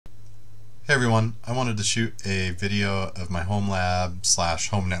Hey everyone, I wanted to shoot a video of my home lab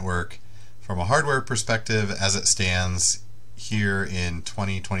 / home network from a hardware perspective as it stands here in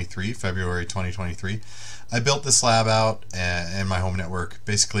 2023, February 2023. I built this lab out and my home network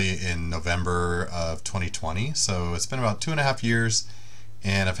basically in November of 2020, so it's been about 2.5 years,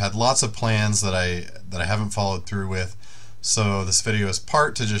 and I've had lots of plans that I haven't followed through with. So this video is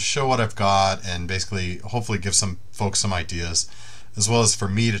part to just show what I've got and basically hopefully give some folks some ideas, as well as for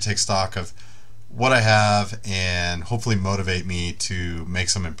me to take stock of what I have and hopefully motivate me to make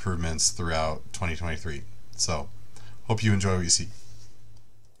some improvements throughout 2023. So hope you enjoy what you see.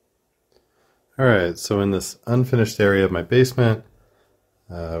 Alright, so in this unfinished area of my basement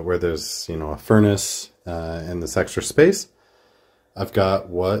where there's a furnace and this extra space, I've got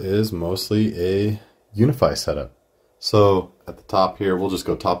what is mostly a UNVR setup. So at the top here, we'll just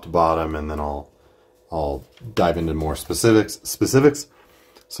go top to bottom, and then I'll dive into more specifics.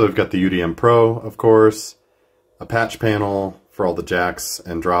 So we've got the UDM Pro, of course, a patch panel for all the jacks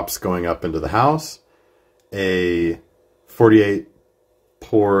and drops going up into the house, a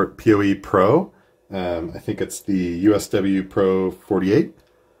 48-port PoE Pro, I think it's the USW-Pro 48,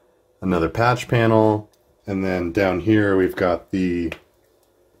 another patch panel, and then down here we've got the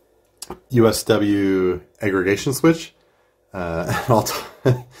USW-Aggregation switch. I'm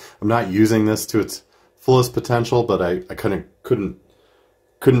not using this to its fullest potential, but I couldn't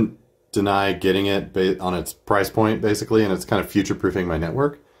deny getting it on its price point, basically, and it's kind of future-proofing my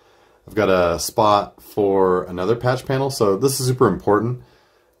network. I've got a spot for another patch panel, so this is super important.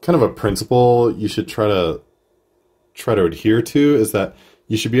 Kind of a principle you should try to adhere to is that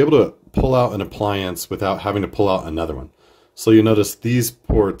you should be able to pull out an appliance without having to pull out another one. So you notice these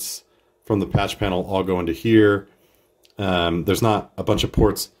ports from the patch panel all go into here. There's not a bunch of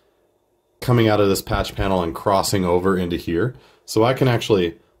ports coming out of this patch panel and crossing over into here. So I can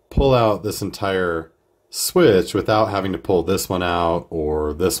actually pull out this entire switch without having to pull this one out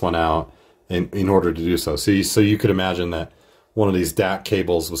or this one out in order to do so. So you could imagine that one of these DAC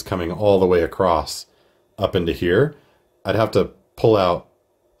cables was coming all the way across up into here. I'd have to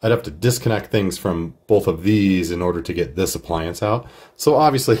disconnect things from both of these in order to get this appliance out. So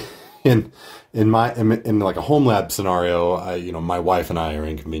obviously in like a home lab scenario, my wife and I are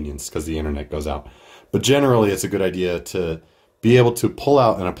inconvenienced because the internet goes out. But generally it's a good idea to be able to pull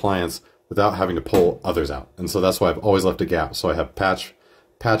out an appliance without having to pull others out. And so that's why I've always left a gap. So I have patch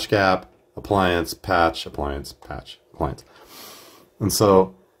gap, appliance, patch, appliance, patch, appliance. And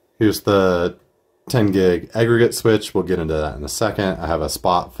so here's the 10 gig aggregate switch. We'll get into that in a second. I have a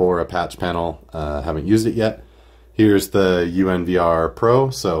spot for a patch panel. Haven't used it yet. Here's the UNVR Pro.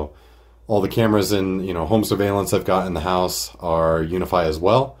 So all the cameras in home surveillance I've got in the house are UNVR as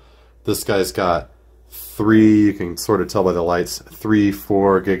well. This guy's got 3, you can sort of tell by the lights, 3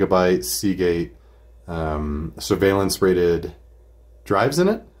 4 gigabyte Seagate surveillance rated drives in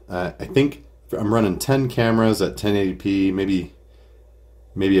it. I think I'm running 10 cameras at 1080p,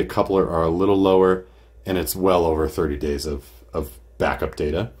 maybe a couple are a little lower, and it's well over 30 days of backup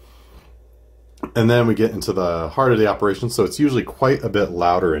data. And then we get into the heart of the operation, so it's usually quite a bit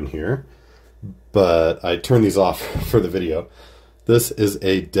louder in here, but I turn these off for the video. This is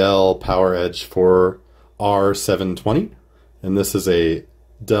a Dell PowerEdge R720, and this is a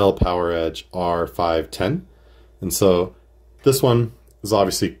Dell PowerEdge R510. And so this one is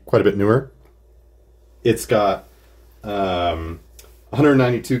obviously quite a bit newer. It's got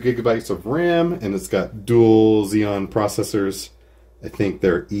 192 gigabytes of RAM, and it's got dual Xeon processors. I think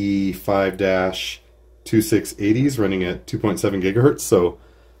they're E5-2680s running at 2.7 gigahertz, so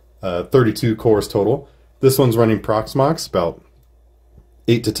 32 cores total. This one's running Proxmox, about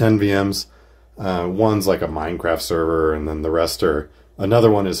 8 to 10 VMs. One's like a Minecraft server, and then the rest are,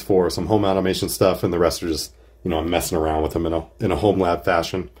 another one is for some home automation stuff, and the rest are just, I'm messing around with them in a home lab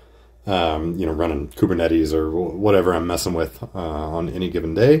fashion. Running Kubernetes or whatever I'm messing with on any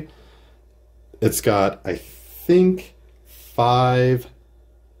given day. It's got, I think, 5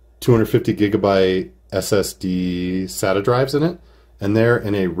 250 gigabyte SSD SATA drives in it, and they're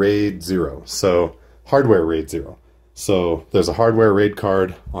in a RAID 0, so hardware RAID 0. So there's a hardware RAID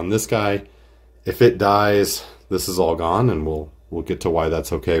card on this guy. If it dies, this is all gone, and we'll get to why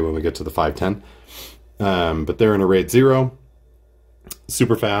that's okay when we get to the 510. But they're in a RAID 0,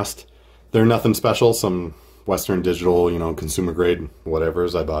 super fast. They're nothing special, some Western Digital, consumer grade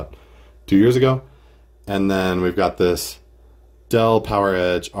whatevers I bought 2 years ago. And then we've got this Dell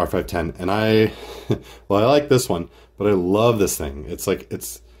PowerEdge R510, and I like this one, but I love this thing. It's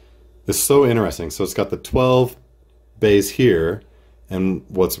so interesting. So it's got the 12 bays here, and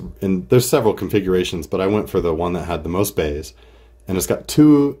there's several configurations, but I went for the one that had the most bays, and it's got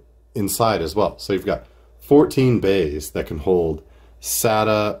two inside as well. So you've got 14 bays that can hold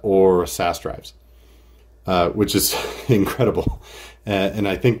SATA or SAS drives, which is incredible. And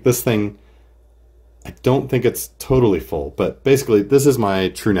I think this thing, I don't think it's totally full, but basically this is my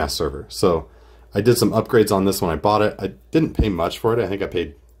TrueNAS server. So I did some upgrades on this when I bought it. I didn't pay much for it. I think I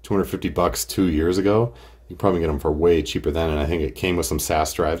paid $250 2 years ago. You can probably get them for way cheaper then, and I think it came with some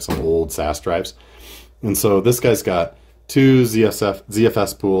SAS drives, some old SAS drives. And so this guy's got 2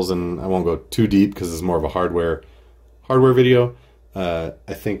 ZFS pools, and I won't go too deep because it's more of a hardware video. I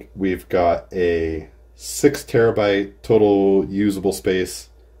think we've got a 6 terabyte total usable space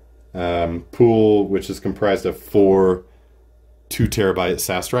pool, which is comprised of 4 2 terabyte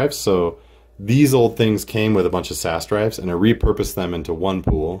SAS drives. So these old things came with a bunch of SAS drives, and I repurposed them into one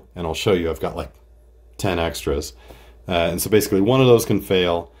pool, and I'll show you. I've got like 10 extras. And so basically one of those can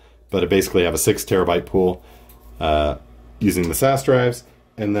fail, but I basically have a 6 terabyte pool using the SAS drives,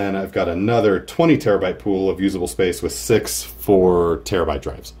 and then I've got another 20 terabyte pool of usable space with 6 4 terabyte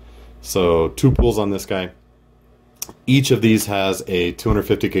drives. So 2 pools on this guy. Each of these has a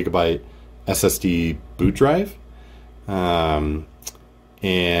 250 gigabyte SSD boot drive. And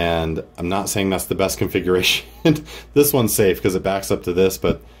I'm not saying that's the best configuration. This one's safe because it backs up to this,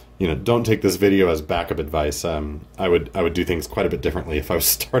 but you know, don't take this video as backup advice. I would do things quite a bit differently if I was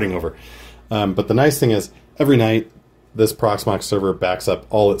starting over. But the nice thing is, every night this Proxmox server backs up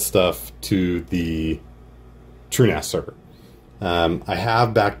all its stuff to the TrueNAS server. I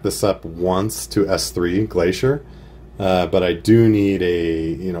have backed this up once to S3 Glacier, but I do need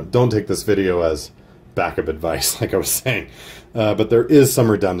a, you know, don't take this video as backup advice, like I was saying. But there is some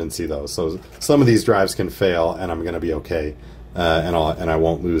redundancy though, so some of these drives can fail, and I'm going to be okay, and I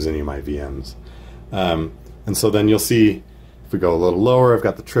won't lose any of my VMs. And so then you'll see, if we go a little lower, I've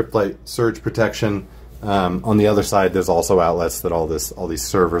got the triplet surge protection. On the other side, there's also outlets that all these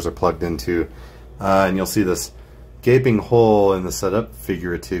servers are plugged into, and you'll see this gaping hole in the setup,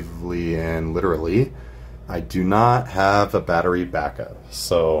 figuratively and literally. I do not have a battery backup,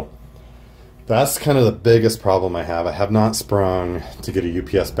 so that's kind of the biggest problem I have. I have not sprung to get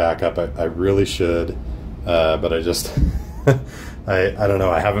a UPS backup. I really should, but I just I don't know.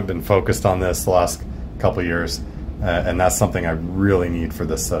 I haven't been focused on this the last couple years, and that's something I really need for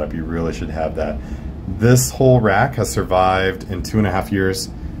this setup. You really should have that. This whole rack has survived in 2.5 years,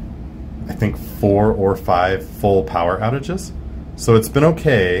 I think 4 or 5 full power outages. So it's been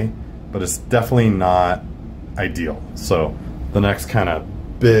okay, but it's definitely not ideal. So the next kind of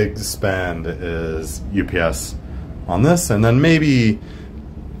big spend is UPS on this, and then maybe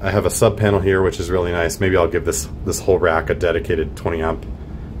I have a sub panel here, which is really nice. Maybe I'll give this whole rack a dedicated 20 amp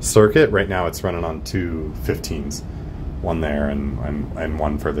circuit. Right now it's running on 2 15s, one there and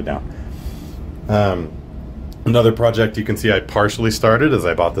one further down. Another project you can see I partially started is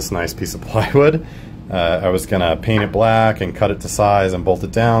I bought this nice piece of plywood. I was gonna paint it black and cut it to size and bolt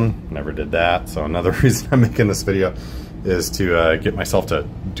it down. Never did that. So another reason I'm making this video is to get myself to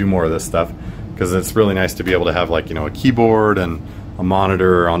do more of this stuff, because it's really nice to be able to have, like, you know, a keyboard and a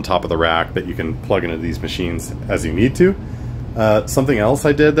monitor on top of the rack that you can plug into these machines as you need to. Something else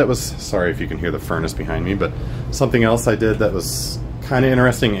I did that was, sorry if you can hear the furnace behind me, but something else I did that was kind of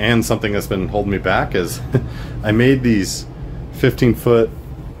interesting, and something that's been holding me back, is I made these 15-foot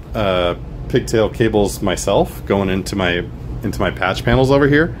pigtail cables myself going into my patch panels over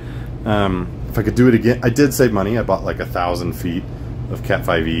here. If I could do it again, I did save money. I bought like 1,000 feet of Cat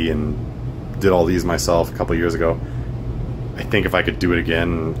 5e and did all these myself a couple years ago. I think if I could do it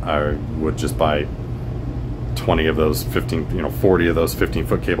again, I would just buy 20 of those 40 of those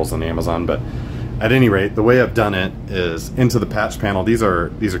 15-foot cables on Amazon. But at any rate, the way I've done it is into the patch panel. These are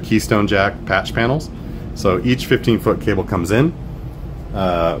Keystone Jack patch panels. So each 15-foot cable comes in,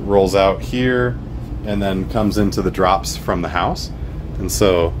 rolls out here, and then comes into the drops from the house. And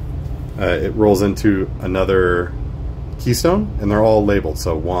so it rolls into another keystone, and they're all labeled.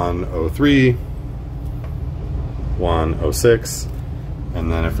 So 103, 106,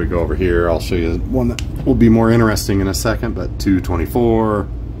 and then if we go over here, I'll show you one that will be more interesting in a second, but 224,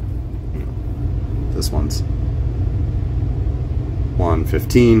 this one's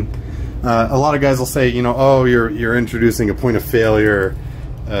 115. A lot of guys will say, you know, oh, you're introducing a point of failure,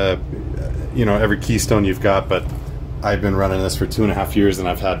 you know, every keystone you've got, but I've been running this for 2.5 years, and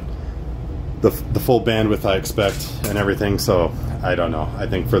I've had the full bandwidth I expect and everything, so I don't know. I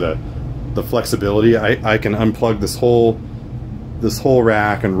think for the flexibility, I can unplug this whole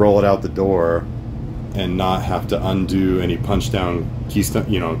rack and roll it out the door and not have to undo any punch down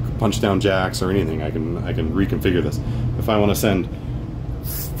keystone, you know, punch down jacks or anything. I can reconfigure this. If I want to send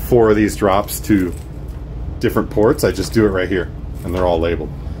 4 of these drops to different ports, I just do it right here, and they're all labeled.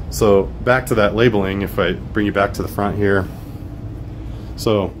 So back to that labeling, if I bring you back to the front here.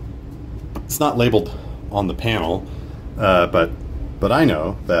 So it's not labeled on the panel, but I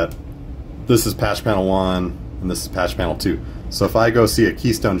know that this is patch panel 1 and this is patch panel 2. So if I go see a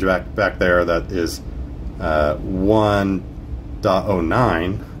keystone back there that is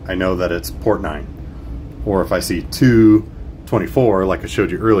 1.09, I know that it's port 9. Or if I see 224, like I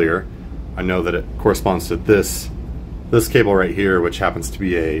showed you earlier, I know that it corresponds to this cable right here, which happens to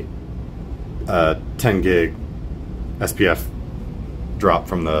be a 10 gig SPF drop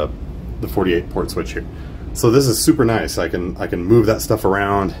from the 48 port switch here. So this is super nice. I can move that stuff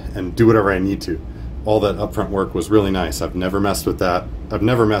around and do whatever I need to. All that upfront work was really nice. I've never messed with that. I've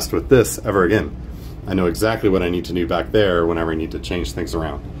never messed with this ever again. I know exactly what I need to do back there whenever I need to change things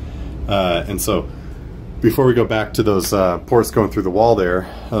around. And so before we go back to those ports going through the wall there,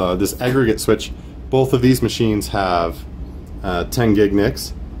 this aggregate switch, both of these machines have 10 gig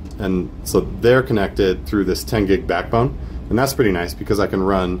NICs, and so they're connected through this 10 gig backbone, and that's pretty nice because I can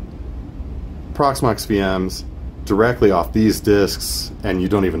run Proxmox VMs directly off these disks and you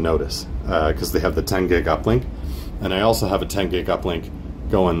don't even notice because they have the 10 gig uplink, and I also have a 10 gig uplink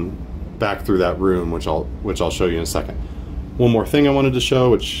going back through that room, which I'll show you in a second. One more thing I wanted to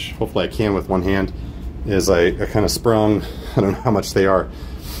show, which hopefully I can with one hand, is I kind of sprung, I don't know how much they are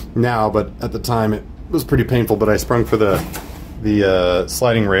now, but at the time it was pretty painful, but I sprung for the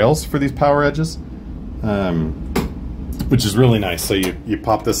sliding rails for these power edges, which is really nice. So you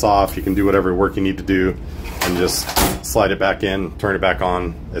pop this off, you can do whatever work you need to do, and just slide it back in, turn it back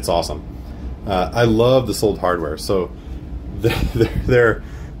on. It's awesome. I love this old hardware. So they're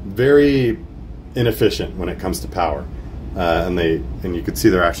very inefficient when it comes to power, and you can see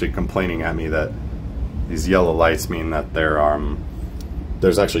they're actually complaining at me that these yellow lights mean that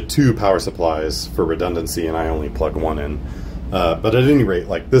there's actually 2 power supplies for redundancy, and I only plug one in. But at any rate,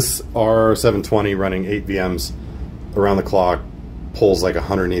 like this R720 running 8 VMs around the clock pulls like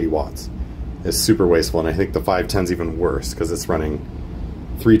 180 watts. It's super wasteful, and I think the 510 is even worse because it's running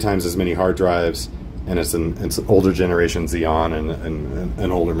 3 times as many hard drives, and it's an older generation Xeon and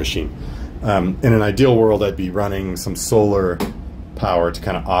an older machine. In an ideal world, I'd be running some solar power to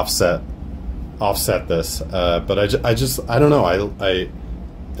kind of offset this, but I don't know.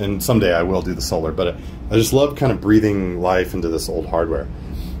 And someday I will do the solar, but I just love kind of breathing life into this old hardware.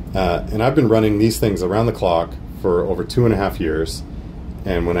 And I've been running these things around the clock for over 2.5 years.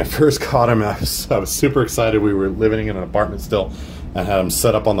 And when I first got them, I was super excited. We were living in an apartment still, and had them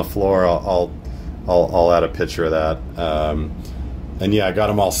set up on the floor. I'll add a picture of that. And yeah, I got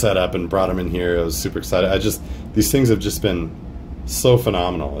them all set up and brought them in here. I was super excited. These things have just been so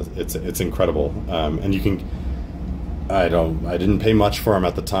phenomenal. It's incredible. And you can. I didn't pay much for them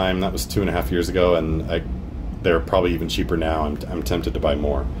at the time. That was 2.5 years ago, and they're probably even cheaper now. I'm tempted to buy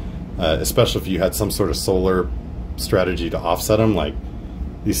more, especially if you had some sort of solar strategy to offset them. Like,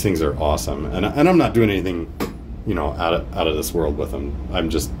 these things are awesome, and I'm not doing anything, out of this world with them. I'm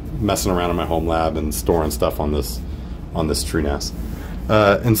just messing around in my home lab and storing stuff on this TrueNAS.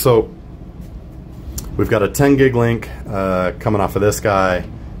 And so we've got a 10 gig link coming off of this guy,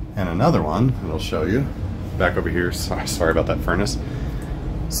 and another one that I'll show you. Back over here, sorry about that furnace.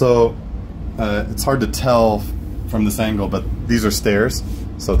 So it's hard to tell from this angle, but these are stairs.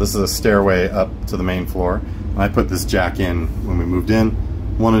 So this is a stairway up to the main floor. And I put this jack in when we moved in.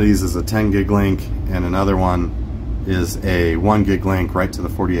 One of these is a 10 gig link, and another one is a 1 gig link right to the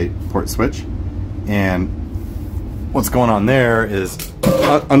 48 port switch. And what's going on there is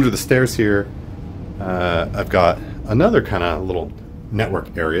under the stairs here, I've got another kind of little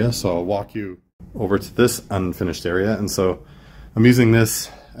network area. So I'll walk you over to this unfinished area, and so I'm using this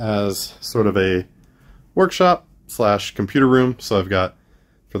as sort of a workshop / computer room. So I've got,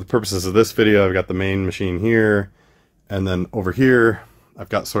 for the purposes of this video, I've got the main machine here, and then over here I've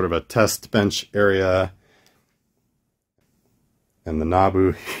got sort of a test bench area and the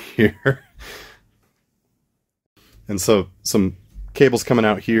Nabu here. And so some cables coming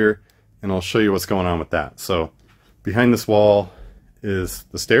out here, and I'll show you what's going on with that. So behind this wall is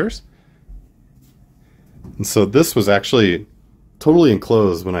the stairs. And so this was actually totally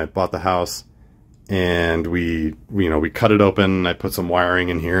enclosed when I bought the house, and we cut it open. I put some wiring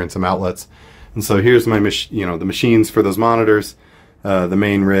in here and some outlets. And so here's my the machines for those monitors, the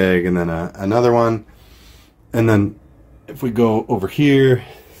main rig, and then another one. And then if we go over here,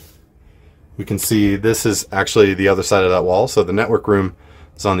 we can see this is actually the other side of that wall. So the network room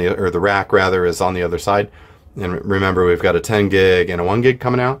is on the rack rather is on the other side. And remember, we've got a 10 gig and a 1 gig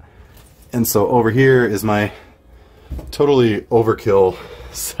coming out. And so over here is my totally overkill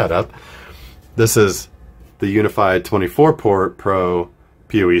setup. This is the unified 24 port Pro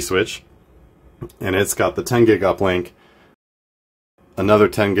PoE switch, and it's got the 10 gig uplink, another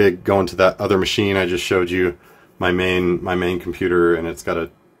 10 gig going to that other machine I just showed you, my main computer, and it's got a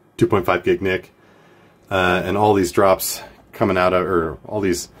 2.5 gig NIC, and all these drops coming out of, or all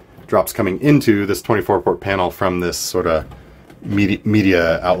these drops coming into this 24 port panel from this sort of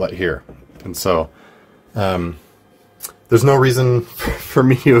media outlet here. And so there's no reason for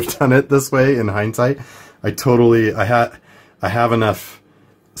me to have done it this way in hindsight. I have enough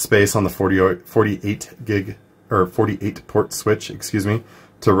space on the 48 gig or 48 port switch, excuse me,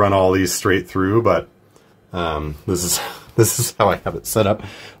 to run all these straight through, but this is how I have it set up. A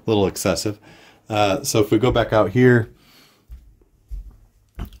little excessive. So if we go back out here,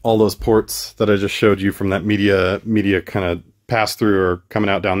 all those ports that I just showed you from that media kind of pass through are coming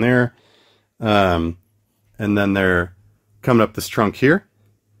out down there, and then they're coming up this trunk here,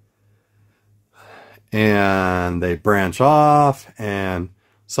 and they branch off, and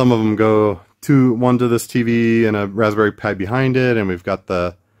some of them go one to this TV and a Raspberry Pi behind it, and we've got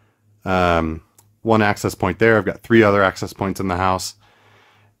the one access point there. I've got 3 other access points in the house,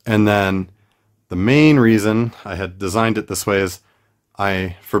 and then the main reason I had designed it this way is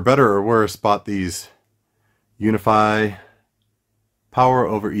I, for better or worse, bought these UNVR Power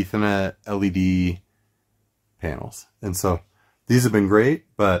over Ethernet LED panels. And so these have been great,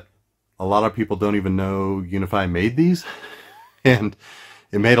 but a lot of people don't even know UNVR made these. And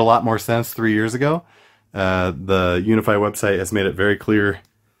it made a lot more sense 3 years ago. The UNVR website has made it very clear.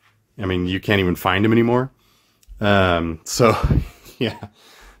 I mean, you can't even find them anymore. So yeah,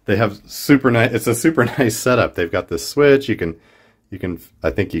 they have super nice, it's a super nice setup. They've got this switch. I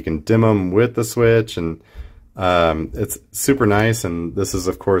think you can dim them with the switch, and it's super nice. And this is,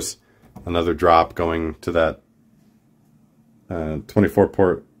 of course, another drop going to that 24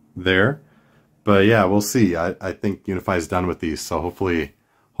 port there. But yeah, we'll see. I think UNVR is done with these, so hopefully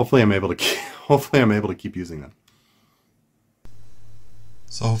I'm able to keep using them.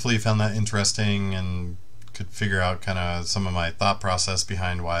 So hopefully you found that interesting and could figure out kind of some of my thought process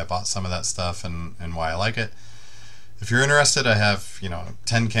behind why I bought some of that stuff and why I like it. If you're interested, I have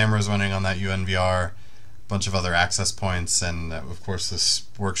 10 cameras running on that UNVR, a bunch of other access points, and of course this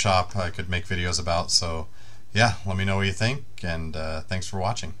workshop I could make videos about. So yeah, let me know what you think, and thanks for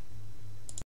watching.